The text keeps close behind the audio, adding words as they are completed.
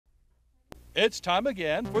It's time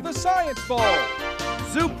again for the Science Bowl.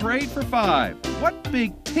 Zoo parade for 5. What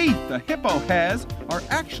big teeth the hippo has are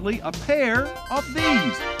actually a pair of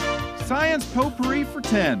these. Science potpourri for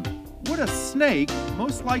 10. Would a snake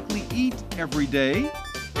most likely eat every day?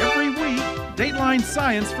 Every week, Dateline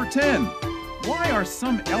Science for 10. Why are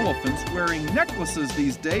some elephants wearing necklaces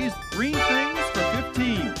these days? Green things for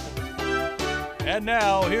 15. And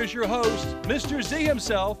now, here's your host, Mr. Z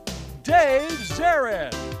himself, Dave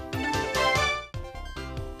Zarin.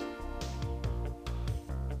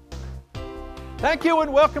 Thank you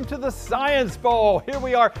and welcome to the Science Bowl. Here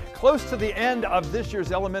we are close to the end of this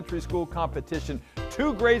year's elementary school competition.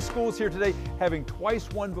 2 grade schools here today, having twice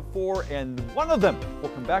won before, and one of them will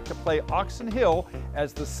come back to play Oxon Hill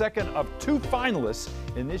as the second of 2 finalists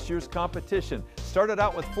in this year's competition. Started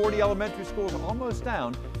out with 40 elementary schools, almost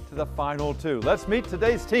down to the final 2. Let's meet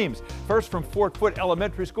today's teams. First from Foote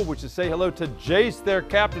Elementary School, which is say hello to Jace, their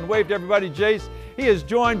captain. Wave to everybody, Jace. He is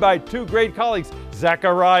joined by 2 great colleagues.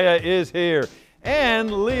 Zachariah is here.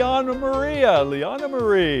 And Leona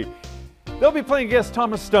Marie. They'll be playing against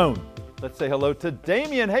Thomas Stone. Let's say hello to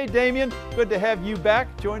Damien. Hey, Damien, good to have you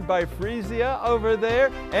back, joined by Frezia over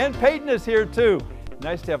there. And Peyton is here, too.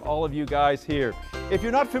 Nice to have all of you guys here. If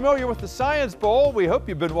you're not familiar with the Science Bowl, we hope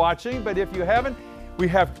you've been watching, but if you haven't, we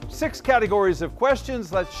have 6 categories of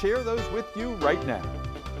questions. Let's share those with you right now.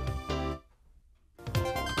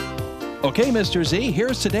 Okay, Mr. Z,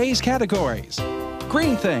 here's today's categories.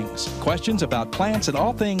 Green things, questions about plants and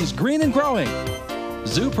all things green and growing.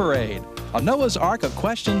 Zoo parade, a Noah's Ark of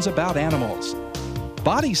questions about animals.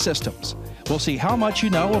 Body systems, we'll see how much you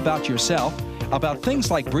know about yourself, about things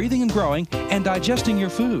like breathing and growing and digesting your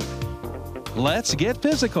food. Let's get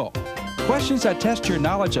physical. Questions that test your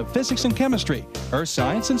knowledge of physics and chemistry, earth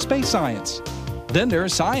science and space science. Then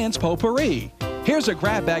there's science potpourri. Here's a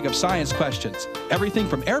grab bag of science questions, everything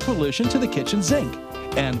from air pollution to the kitchen sink.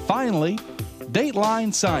 And finally,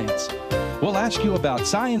 Dateline Science. We'll ask you about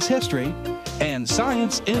science history and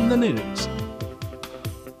science in the news.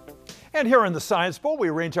 And here in the Science Bowl, we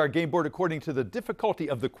arrange our game board according to the difficulty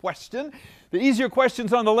of the question. The easier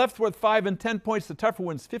questions on the left worth 5 and 10 points. The tougher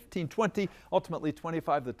ones 15, 20, ultimately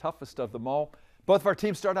 25, the toughest of them all. Both of our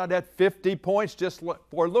teams start out at 50 points just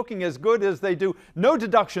for looking as good as they do. No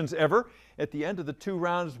deductions ever. At the end of the 2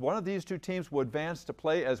 rounds, one of these 2 teams will advance to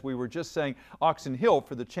play, as we were just saying, Oxon Hill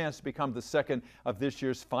for the chance to become the second of this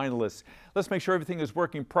year's finalists. Let's make sure everything is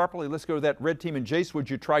working properly. Let's go to that red team. And Jace, would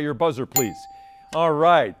you try your buzzer, please? All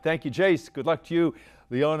right. Thank you, Jace. Good luck to you,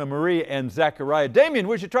 Leona Marie and Zachariah. Damien,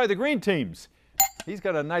 would you try the green teams? He's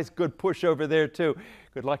got a nice, good push over there, too.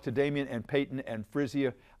 Good luck to Damien and Peyton and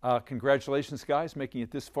Frezia. Congratulations, guys, making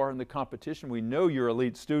it this far in the competition. We know you're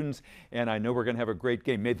elite students, and I know we're going to have a great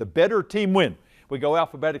game. May the better team win. We go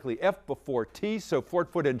alphabetically F before T, so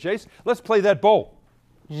Foote and Jace. Let's play that bowl.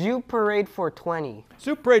 Zoo parade for 20.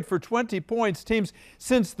 Zoo parade for 20 points. Teams,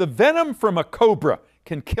 since the venom from a cobra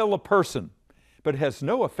can kill a person, but has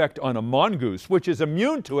no effect on a mongoose, which is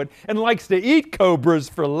immune to it and likes to eat cobras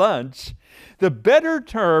for lunch, the better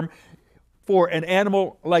term for an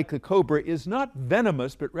animal like the cobra is not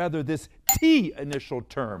venomous, but rather this T initial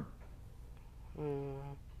term.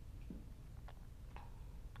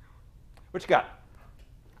 What you got?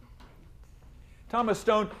 Thomas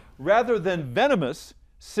Stone, rather than venomous,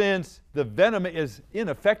 since the venom is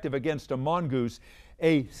ineffective against a mongoose,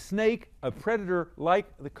 a snake, a predator like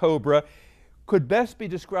the cobra, could best be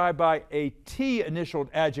described by a T initialed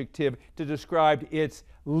adjective to describe its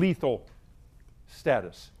lethal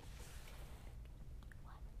status.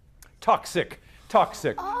 Toxic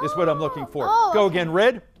is what I'm looking for. Go again,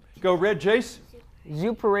 red. Go red, Jace.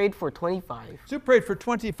 Zoo parade for 25. Zoo parade for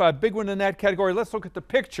 25, big one in that category. Let's look at the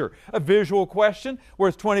picture. A visual question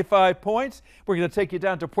worth 25 points. We're going to take you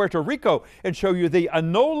down to Puerto Rico and show you the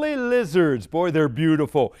Anole lizards. Boy, they're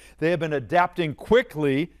beautiful. They have been adapting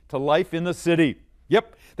quickly to life in the city.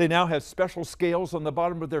 Yep, they now have special scales on the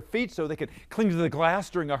bottom of their feet so they can cling to the glass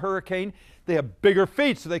during a hurricane. They have bigger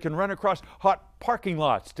feet so they can run across hot parking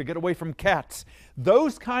lots to get away from cats.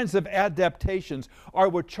 Those kinds of adaptations are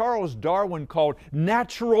what Charles Darwin called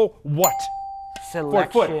natural what?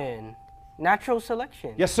 Selection. Natural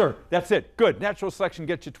selection. Yes, sir. That's it. Good. Natural selection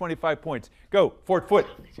gets you 25 points. Go. Foote.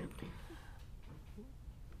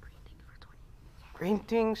 Green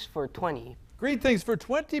things for 20. Green things for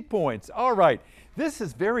 20 points. All right. This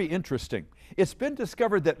is very interesting. It's been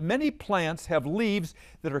discovered that many plants have leaves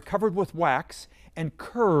that are covered with wax and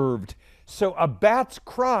curved. So a bat's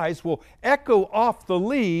cries will echo off the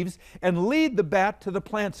leaves and lead the bat to the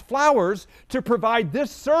plant's flowers to provide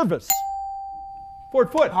this service.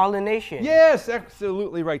 Foote. Pollination. Yes,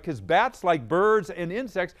 absolutely right, because bats, like birds and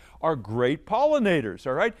insects, are great pollinators,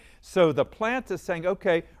 all right? So the plant is saying,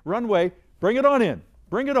 okay, runway, bring it on in.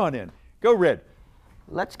 Bring it on in. Go red.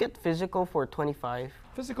 Let's get physical for 25.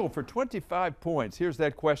 Physical for 25 points. Here's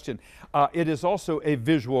that question. It is also a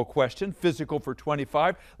visual question. Physical for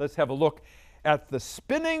 25. Let's have a look at the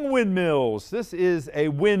spinning windmills. This is a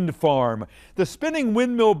wind farm. The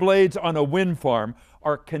windmill blades on a wind farm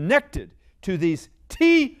are connected to these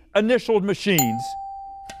T-initialed machines.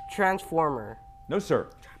 Transformer. No, sir.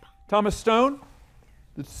 Thomas Stone?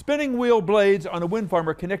 The spinning wheel blades on a wind farm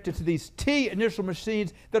are connected to these T-initial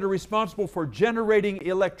machines that are responsible for generating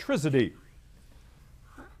electricity.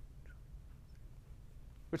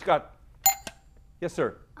 Which got? Yes,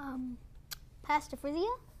 sir. Pasta Frisia?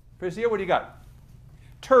 Frisia, what do you got?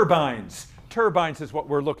 Turbines. Turbines is what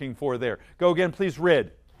we're looking for there. Go again, please,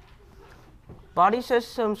 red. Body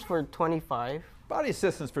systems for 25. Body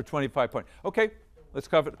systems for 25 points. Okay, let's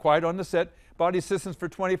cover it quiet on the set. Body systems for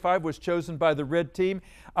 25 was chosen by the red team.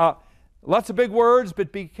 Lots of big words, but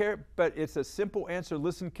but it's a simple answer.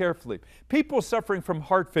 Listen carefully. People suffering from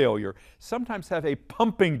heart failure sometimes have a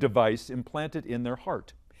pumping device implanted in their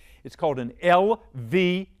heart. It's called an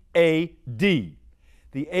LVAD.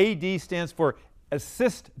 The AD stands for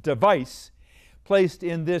assist device, placed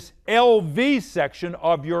in this LV section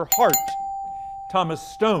of your heart. Thomas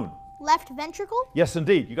Stone. Left ventricle? Yes,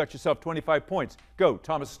 indeed. You got yourself 25 points. Go,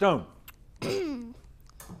 Thomas Stone.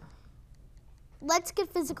 Let's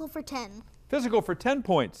get physical for 10. Physical for 10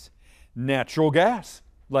 points. Natural gas,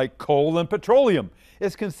 like coal and petroleum,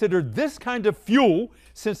 is considered this kind of fuel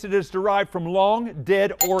since it is derived from long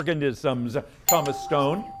dead organisms. Thomas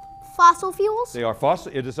Stone. Fossil fuels? They are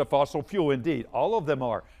fossil. It is a fossil fuel indeed. All of them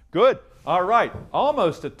are. Good. All right.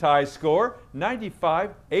 Almost a tie score.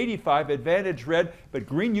 95-85. Advantage red, but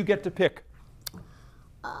green you get to pick.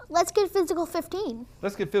 Let's get physical 15.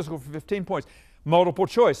 Let's get physical for 15 points. Multiple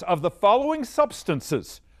choice. Of the following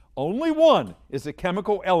substances, only one is a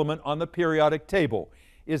chemical element on the periodic table.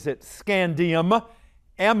 Is it scandium,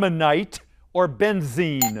 ammonite, or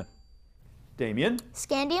benzene? Damien?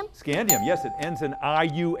 Scandium? Scandium, yes, it ends in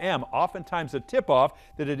IUM. Oftentimes a tip-off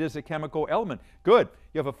that it is a chemical element. Good.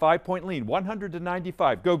 You have a 5-point lead, 100 to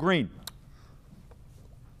 95. Go green.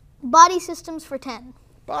 Body systems for 10.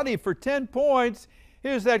 Body for 10 points.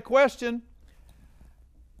 Here's that question.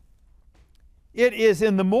 It is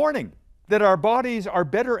in the morning that our bodies are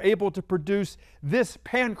better able to produce this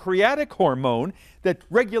pancreatic hormone that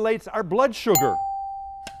regulates our blood sugar.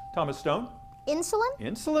 Thomas Stone? Insulin?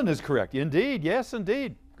 Insulin is correct. Indeed. Yes,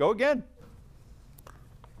 indeed. Go again.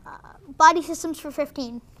 Body systems for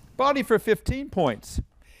 15. Body for 15 points.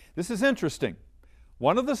 This is interesting.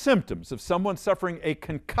 One of the symptoms of someone suffering a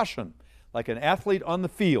concussion, like an athlete on the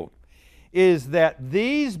field, is that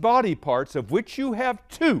these body parts, of which you have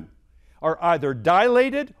two, are either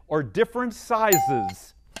dilated or different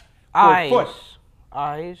sizes. Eyes. Foote.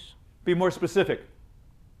 Eyes. Be more specific.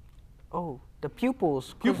 Oh, the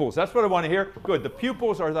pupils. Pupils, that's what I want to hear. Good, the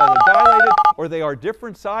pupils are either dilated or they are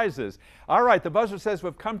different sizes. All right, the buzzer says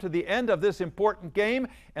we've come to the end of this important game,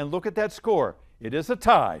 and look at that score. It is a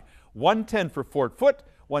tie. 110 for Foote,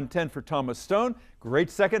 110 for Thomas Stone.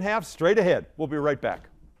 Great second half, straight ahead. We'll be right back.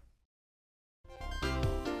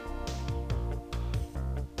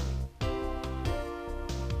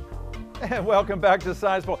 And welcome back to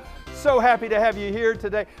Science Bowl. So happy to have you here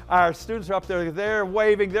today. Our students are up there, they're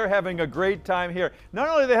waving, they're having a great time here. Not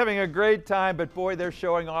only are they having a great time, but boy, they're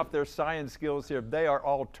showing off their science skills here. They are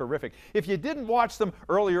all terrific. If you didn't watch them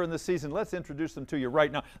earlier in the season, let's introduce them to you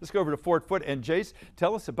right now. Let's go over to Foote. And Jace,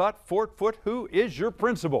 tell us about Foote. Who is your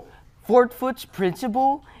principal? Foote's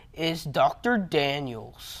principal is Dr.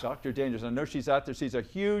 Daniels. Dr. Daniels. I know she's out there. She's a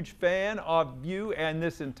huge fan of you and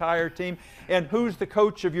this entire team. And who's the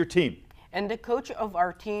coach of your team? And the coach of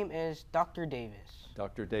our team is Dr. Davis.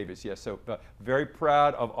 Dr. Davis, yes. So very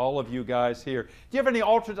proud of all of you guys here. Do you have any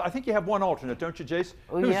alternates? I think you have one alternate, don't you, Jace?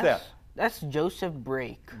 Oh, Who's yes. that? That's Joseph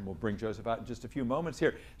Brake. We'll bring Joseph out in just a few moments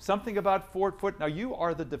here. Something about Foote. Now, you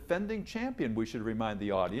are the defending champion, we should remind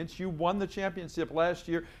the audience. You won the championship last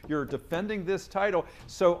year. You're defending this title.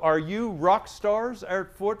 So are you rock stars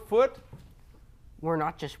at Foote? We're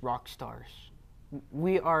not just rock stars.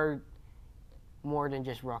 We are more than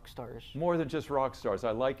just rock stars. More than just rock stars. I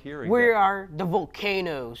like hearing We that. are the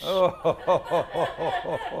volcanoes. Oh,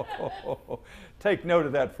 take note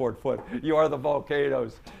of that, Foote. You are the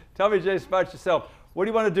volcanoes. Tell me, Jace, about yourself. What do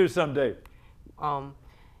you want to do someday? I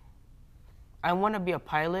want to be a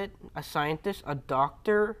pilot, a scientist, a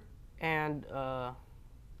doctor, and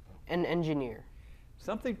an engineer.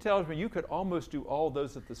 Something tells me you could almost do all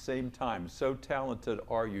those at the same time. So talented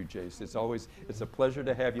are you, Jace. It's a pleasure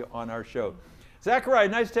to have you on our show. Zachariah,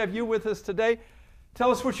 nice to have you with us today. Tell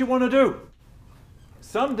us what you want to do.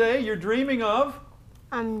 Someday you're dreaming of?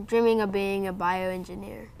 I'm dreaming of being a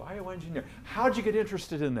bioengineer. Bioengineer. How'd you get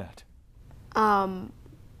interested in that?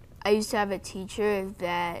 I used to have a teacher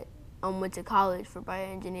that went to college for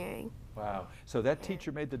bioengineering. Wow. So that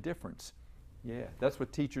teacher made the difference. Yeah, that's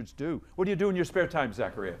what teachers do. What do you do in your spare time,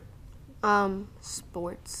 Zachariah?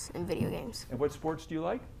 Sports and video games. And what sports do you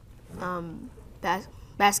like?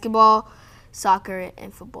 Basketball, soccer,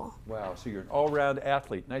 and football. Wow, so you're an all-round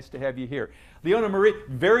athlete. Nice to have you here. Leona Marie,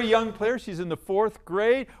 very young player. She's in the 4th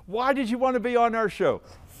grade. Why did you want to be on our show?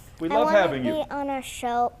 We love having you. I wanted to be on our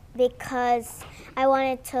show because I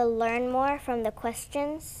wanted to learn more from the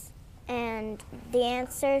questions, and the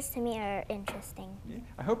answers to me are interesting. Yeah,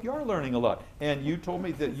 I hope you are learning a lot. And you told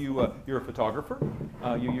me that you're a photographer.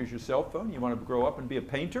 You use your cell phone. You want to grow up and be a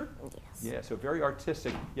painter? Yes. Yeah, so very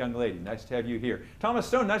artistic young lady. Nice to have you here. Thomas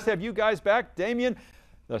Stone, nice to have you guys back. Damien,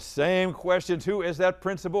 the same questions. Who is that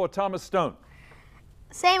principal of Thomas Stone?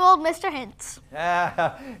 Same old Mr. Hintz.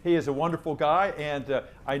 He is a wonderful guy, and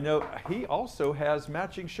I know he also has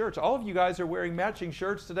matching shirts. All of you guys are wearing matching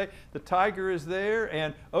shirts today. The tiger is there,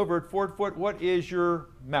 and over at Fort Foote, what is your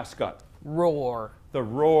mascot? Roar. The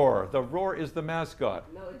Roar. The Roar is the mascot.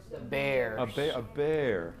 No, it's the bear. A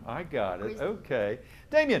bear. I got it. Okay.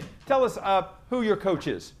 Damien, tell us who your coach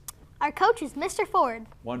is. Our coach is Mr. Ford.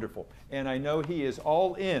 Wonderful. And I know he is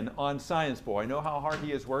all in on Science Bowl. I know how hard he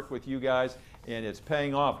has worked with you guys, and it's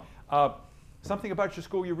paying off. Something about your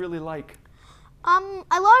school you really like? I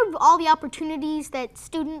love all the opportunities that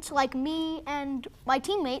students like me and my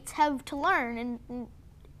teammates have to learn and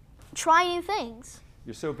try new things.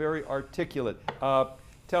 You're so very articulate.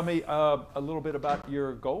 Tell me a little bit about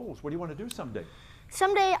your goals. What do you want to do someday?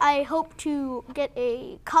 Someday I hope to get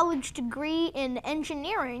a college degree in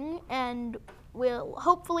engineering and will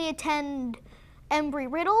hopefully attend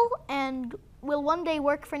Embry-Riddle and will one day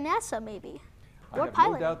work for NASA maybe. I have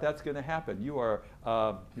no doubt that's going to happen. You're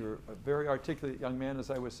a very articulate young man, as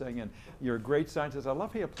I was saying, and you're a great scientist. I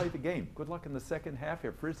love how you play the game. Good luck in the second half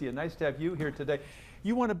here. Frizia, nice to have you here today.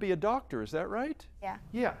 You want to be a doctor, is that right? Yeah.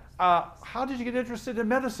 Yeah. How did you get interested in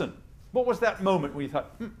medicine? What was that moment when you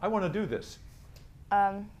thought, I want to do this?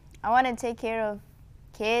 I want to take care of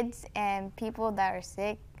kids and people that are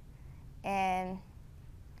sick, and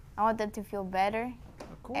I want them to feel better.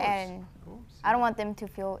 Of course. And I don't want them to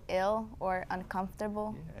feel ill or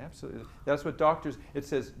uncomfortable. Yeah, absolutely. That's what doctors, it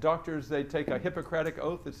says, doctors, they take a Hippocratic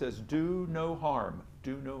oath that says, do no harm,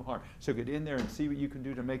 do no harm. So get in there and see what you can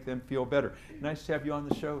do to make them feel better. Nice to have you on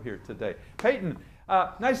the show here today. Peyton,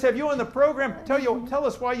 nice to have you on the program. Tell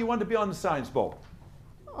us why you wanted to be on the Science Bowl.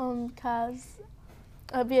 Because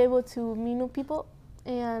I'll be able to meet new people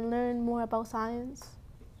and learn more about science.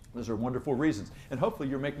 Those are wonderful reasons. And hopefully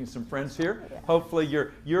you're making some friends here. Yeah. Hopefully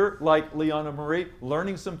you're like Leona Marie,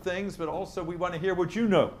 learning some things, but also we want to hear what you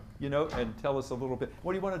know, and tell us a little bit.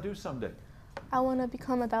 What do you want to do someday? I want to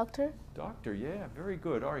become a doctor. Doctor, yeah, very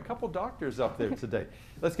good. All right, a couple doctors up there today.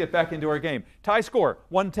 Let's get back into our game. Tie score,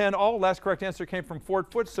 110 all. Last correct answer came from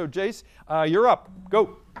Fort Foote. So Jace, you're up.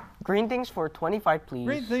 Go. Green things for 25, please.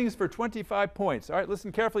 Green things for 25 points. All right,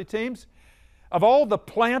 listen carefully, teams. Of all the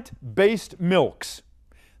plant-based milks,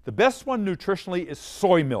 the best one nutritionally is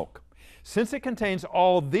soy milk, since it contains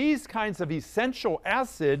all these kinds of essential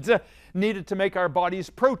acids needed to make our body's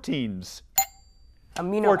proteins.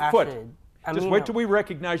 Amino acid. Just wait till we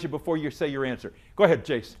recognize you before you say your answer. Go ahead,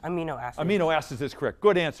 Jace. Amino acids. Amino acids is correct.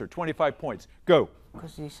 Good answer. 25 points. Go.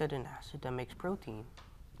 Because you said an acid that makes protein.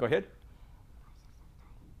 Go ahead.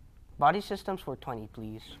 Body systems for 20,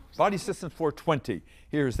 please. Body systems for 20.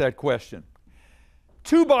 Here's that question.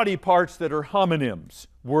 Two body parts that are homonyms,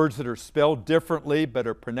 words that are spelled differently but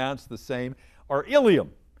are pronounced the same, are ileum.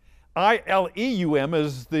 I-L-E-U-M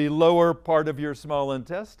is the lower part of your small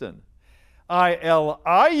intestine.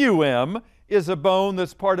 I-L-I-U-M is a bone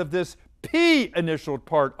that's part of this P initial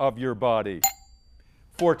part of your body.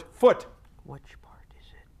 Fort Foote. Which part is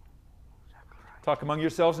it? Talk among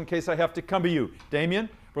yourselves in case I have to come to you. Damien,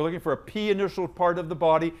 we're looking for a P initial part of the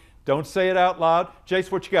body. Don't say it out loud.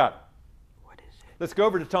 Jace, what you got? Let's go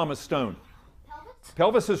over to Thomas Stone. Pelvis?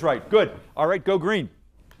 Pelvis is right. Good. All right, go green.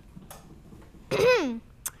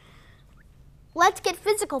 Let's get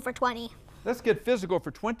physical for 20. Let's get physical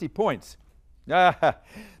for 20 points. The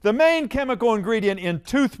main chemical ingredient in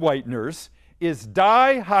tooth whiteners is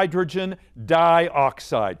dihydrogen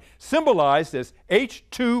dioxide, symbolized as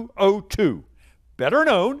H2O2, better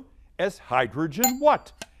known as hydrogen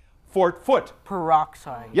what? Foote.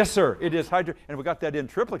 Peroxide. Yes, sir. It is and we got that in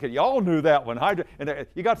triplicate. Y'all knew that one. And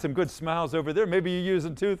you got some good smiles over there. Maybe you're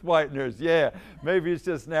using tooth whiteners. Yeah. Maybe it's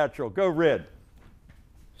just natural. Go red.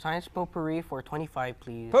 Science potpourri for 25,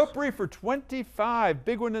 please. Potpourri for 25.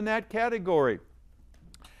 Big one in that category.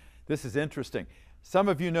 This is interesting. Some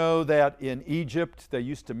of you know that in Egypt they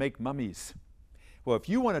used to make mummies. Well, if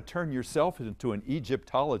you want to turn yourself into an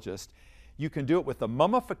Egyptologist, you can do it with the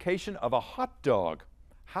mummification of a hot dog.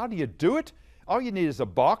 How do you do it? All you need is a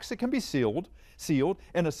box that can be sealed,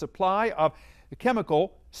 and a supply of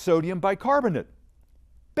chemical sodium bicarbonate.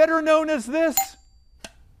 Better known as this.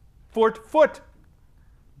 Foote.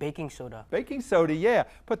 Baking soda. Baking soda, yeah.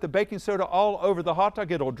 Put the baking soda all over the hot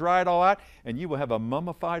dog. It'll dry it all out, and you will have a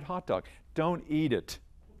mummified hot dog. Don't eat it.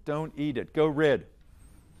 Don't eat it. Go red.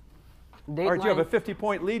 All right, you have a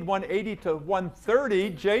 50-point lead, 180 to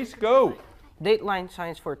 130. Jace, go. Dateline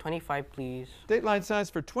science for 25, please. Dateline science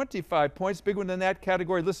for 25 points. Big one in that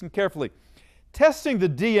category. Listen carefully. Testing the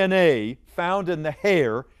DNA found in the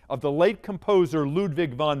hair of the late composer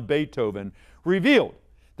Ludwig van Beethoven revealed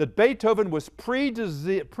that Beethoven was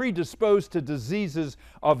predisposed to diseases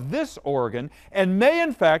of this organ and may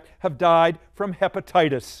in fact have died from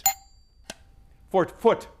hepatitis. Foote.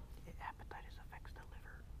 Hepatitis affects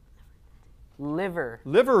the liver.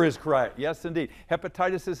 Liver is correct. Yes, indeed.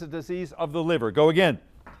 Hepatitis is a disease of the liver. Go again.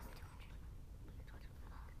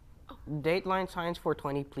 Dateline science for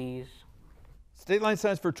 20, please. Dateline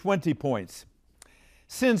science for 20 points.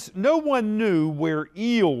 Since no one knew where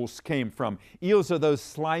eels came from, eels are those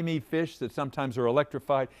slimy fish that sometimes are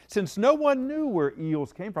electrified. Since no one knew where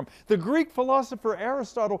eels came from, the Greek philosopher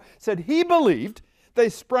Aristotle said he believed they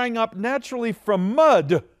sprang up naturally from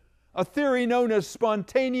mud, a theory known as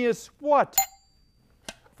spontaneous what?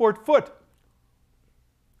 Foote.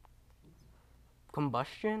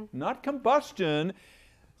 Combustion? Not combustion.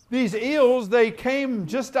 These eels, they came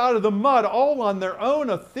just out of the mud all on their own,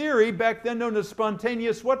 a theory back then known as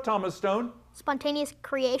spontaneous what, Thomas Stone? Spontaneous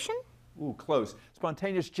creation? Ooh, close.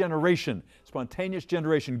 Spontaneous generation. Spontaneous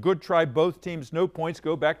generation. Good try, both teams. No points.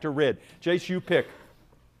 Go back to red. Jace, you pick.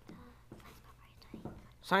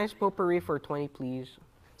 Science potpourri for 20, please.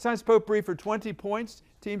 Science potpourri for 20 points.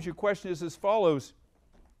 Teams, your question is as follows.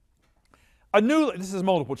 This is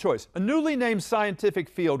multiple choice. A newly named scientific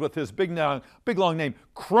field with this big long name,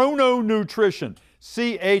 chrononutrition,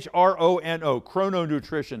 C-H-R-O-N-O,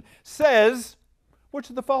 chrononutrition, says, which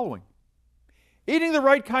of the following? Eating the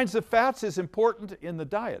right kinds of fats is important in the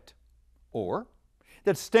diet. Or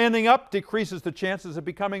that standing up decreases the chances of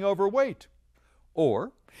becoming overweight.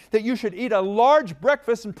 Or that you should eat a large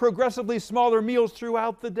breakfast and progressively smaller meals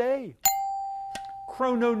throughout the day.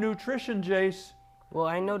 Chrononutrition, Jace. Well,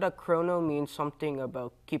 I know that chrono means something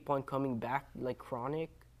about keep on coming back, like chronic.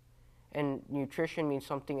 And nutrition means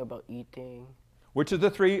something about eating. Which of the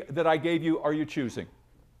three that I gave you are you choosing?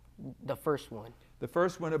 The first one. The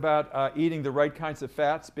first one about eating the right kinds of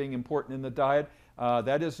fats being important in the diet.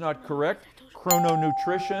 That is not correct.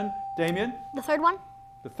 Chrononutrition. Damien? The third one?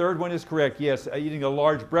 The third one is correct, yes. Eating a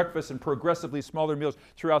large breakfast and progressively smaller meals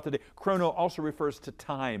throughout the day. Chrono also refers to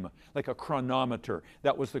time, like a chronometer.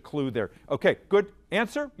 That was the clue there. Okay, good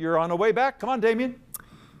answer. You're on the way back. Come on, Damien.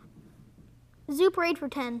 Zoo parade for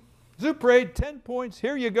 10. Zoo parade, 10 points.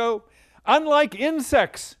 Here you go. Unlike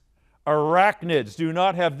insects, arachnids do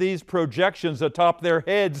not have these projections atop their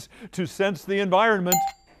heads to sense the environment.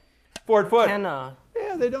 Foote. Antenna.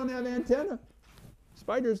 Yeah, they don't have antenna.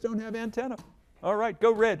 Spiders don't have antenna. All right,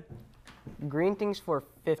 go red. Green things for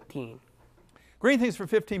 15. Green things for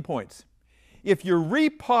 15 points. If you're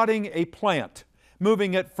repotting a plant,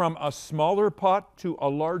 moving it from a smaller pot to a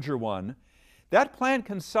larger one, that plant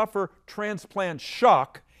can suffer transplant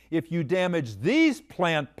shock if you damage these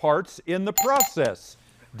plant parts in the process.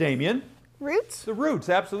 Damien? Roots? The roots,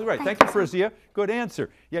 absolutely right. Thank you, Frisia. Good answer.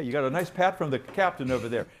 Yeah, you got a nice pat from the captain over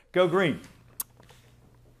there. Go green.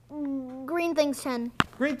 Green things 10.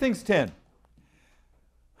 Green things 10.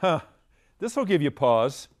 This will give you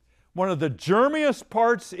pause. One of the germiest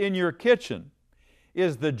parts in your kitchen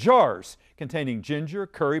is the jars containing ginger,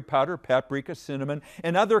 curry powder, paprika, cinnamon,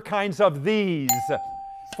 and other kinds of these.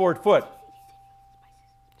 Foote.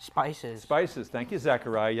 Spices. Spices. Thank you,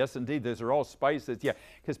 Zachariah. Yes, indeed. Those are all spices. Yeah,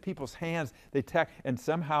 because people's hands, they tack, and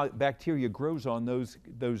somehow bacteria grows on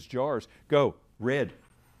those jars. Go. Red.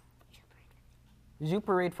 Zoo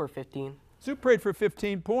parade for 15. Zoo parade for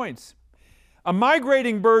 15 points. A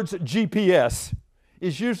migrating bird's GPS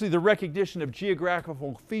is usually the recognition of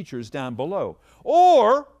geographical features down below.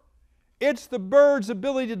 Or it's the bird's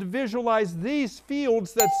ability to visualize these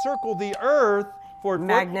fields that circle the earth.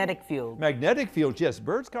 Magnetic field. Magnetic fields, yes.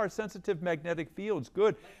 Birds are sensitive magnetic fields.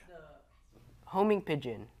 Good. Homing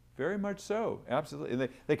pigeon. Very much so, absolutely. And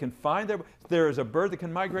they can find there is a bird that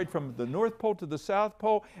can migrate from the North Pole to the South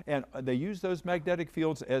Pole, and they use those magnetic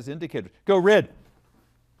fields as indicators. Go red.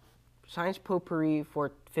 Science potpourri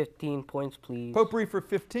for 15 points, please. Potpourri for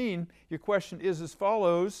 15. Your question is as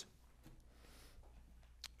follows.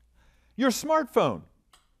 Your smartphone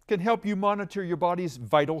can help you monitor your body's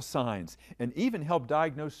vital signs and even help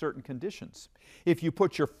diagnose certain conditions. If you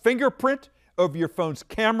put your fingerprint over your phone's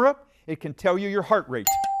camera, it can tell you your heart rate.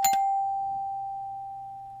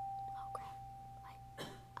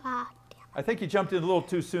 I think you jumped in a little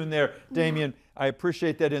too soon there, Damien. I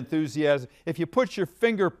appreciate that enthusiasm. If you put your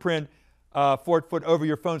fingerprint, Foote, over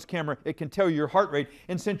your phone's camera, it can tell you your heart rate.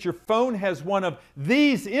 And since your phone has one of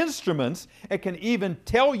these instruments, it can even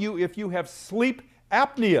tell you if you have sleep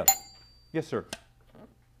apnea. Yes, sir.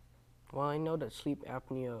 Well, I know that sleep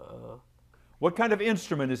apnea. What kind of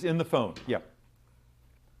instrument is in the phone? Yeah.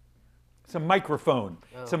 It's a microphone.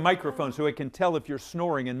 Oh. It's a microphone, so it can tell if you're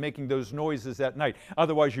snoring and making those noises at night.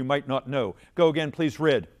 Otherwise, you might not know. Go again, please,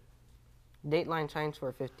 red. Dateline science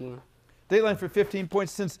for 15. Dateline for 15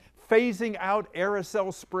 points. Since phasing out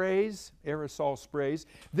aerosol sprays,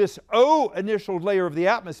 this O initial layer of the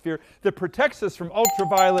atmosphere that protects us from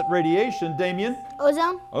ultraviolet radiation, Damien?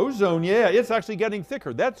 Ozone? Ozone, yeah. It's actually getting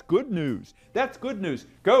thicker. That's good news. That's good news.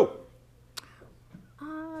 Go.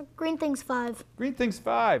 Green things 5. Green things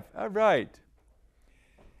 5. All right.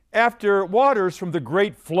 After waters from the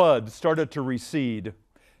great flood started to recede,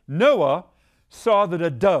 Noah saw that a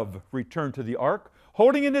dove returned to the ark,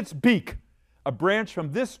 holding in its beak a branch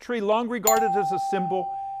from this tree long regarded as a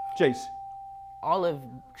symbol. Jace. Olive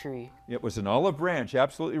tree. It was an olive branch,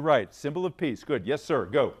 absolutely right. Symbol of peace. Good. Yes, sir.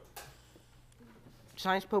 Go.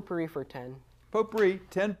 Science potpourri for 10. Potpourri,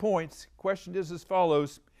 10 points. Question is as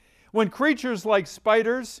follows. When creatures like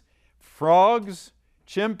spiders, frogs,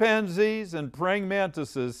 chimpanzees, and praying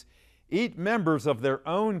mantises eat members of their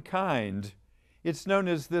own kind, it's known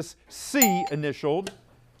as this C initialed.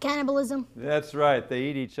 Cannibalism. That's right. They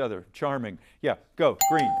eat each other. Charming. Yeah, go.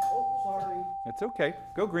 Green. Oh, sorry. That's okay.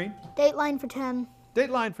 Go green. Dateline for 10.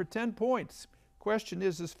 Dateline for 10 points. Question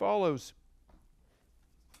is as follows.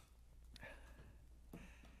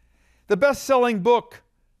 The best-selling book,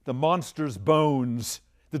 The Monster's Bones,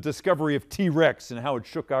 The Discovery of T-Rex and How It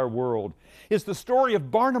Shook Our World, is the story of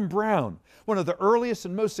Barnum Brown, one of the earliest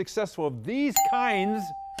and most successful of these kinds.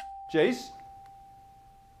 Jace?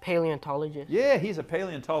 Paleontologist. Yeah, he's a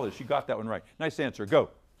paleontologist. You got that one right. Nice answer. Go.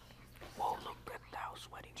 Whoa, look at that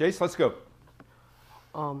sweaty. Jace, let's go.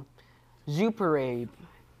 Zoo parade.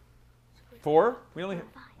 4. We only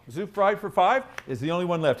Zoo parade for 5 is the only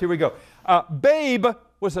one left. Here we go. Babe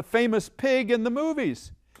was a famous pig in the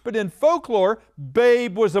movies. But in folklore,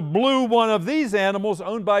 Babe was a blue one of these animals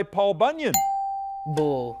owned by Paul Bunyan.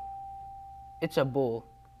 Bull. It's a bull.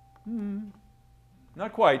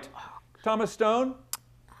 Not quite. Thomas Stone?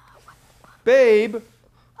 Babe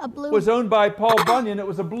was owned by Paul Bunyan. It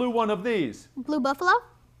was a blue one of these. Blue buffalo?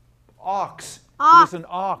 Ox. It was an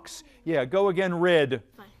ox. Yeah, go again, red.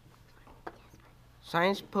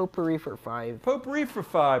 Science potpourri for 5. Potpourri for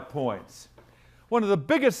 5 points. One of the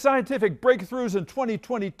biggest scientific breakthroughs in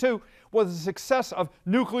 2022 was the success of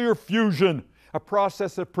nuclear fusion, a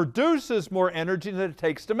process that produces more energy than it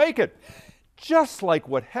takes to make it. Just like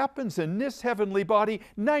what happens in this heavenly body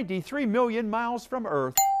 93 million miles from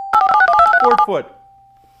Earth. Foote.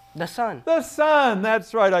 The sun. The sun,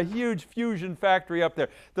 that's right, a huge fusion factory up there.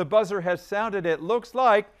 The buzzer has sounded. It looks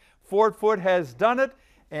like Foote has done it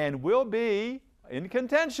and will be in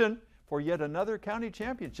contention for yet another county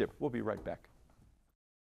championship. We'll be right back.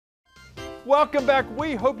 Welcome back.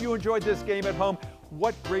 We hope you enjoyed this game at home.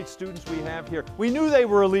 What great students we have here. We knew they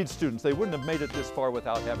were elite students. They wouldn't have made it this far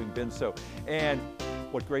without having been so. And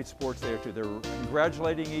what great sports they are too. They're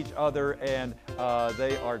congratulating each other, and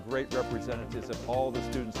they are great representatives of all the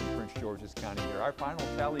students in Prince George's County here. Our final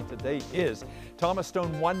tally today is Thomas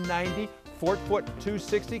Stone 190, Foote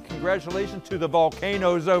 260. Congratulations to the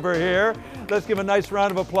volcanoes over here. Let's give a nice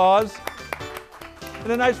round of applause.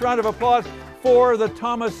 And a nice round of applause for the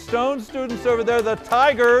Thomas Stone students over there, the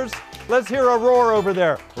Tigers. Let's hear a roar over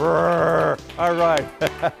there. Roar. All right.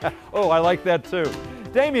 Oh, I like that too.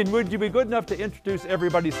 Damien, would you be good enough to introduce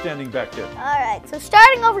everybody standing back here? All right, so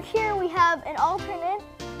starting over here, we have an alternate,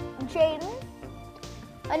 Jaden.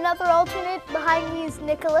 Another alternate behind me is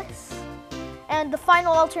Nicholas. And the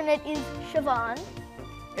final alternate is Siobhan.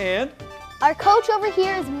 And? Our coach over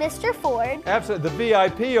here is Mr. Ford. Absolutely, the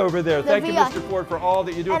VIP over there. Thank you, Mr. Ford, for all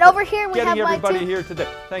that you do. And over here we have getting everybody here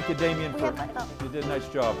today. Thank you, Damien, for you did a nice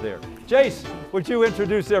job there. Jace, would you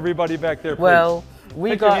introduce everybody back there, please? Well,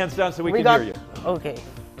 Take your hands down so we can hear you. Okay.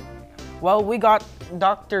 Well, we got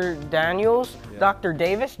Dr. Daniels, Dr.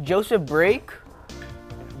 Davis, Joseph Brake.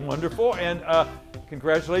 Wonderful. And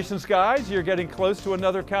congratulations, guys. You're getting close to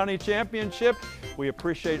another county championship. We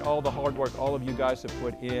appreciate all the hard work all of you guys have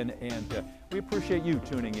put in, and we appreciate you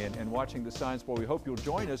tuning in and watching the Science Bowl. We hope you'll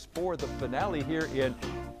join us for the finale here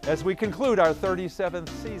as we conclude our 37th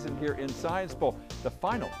season here in Science Bowl. The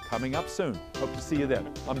final coming up soon. Hope to see you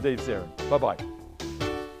then. I'm Dave Zarin. Bye-bye.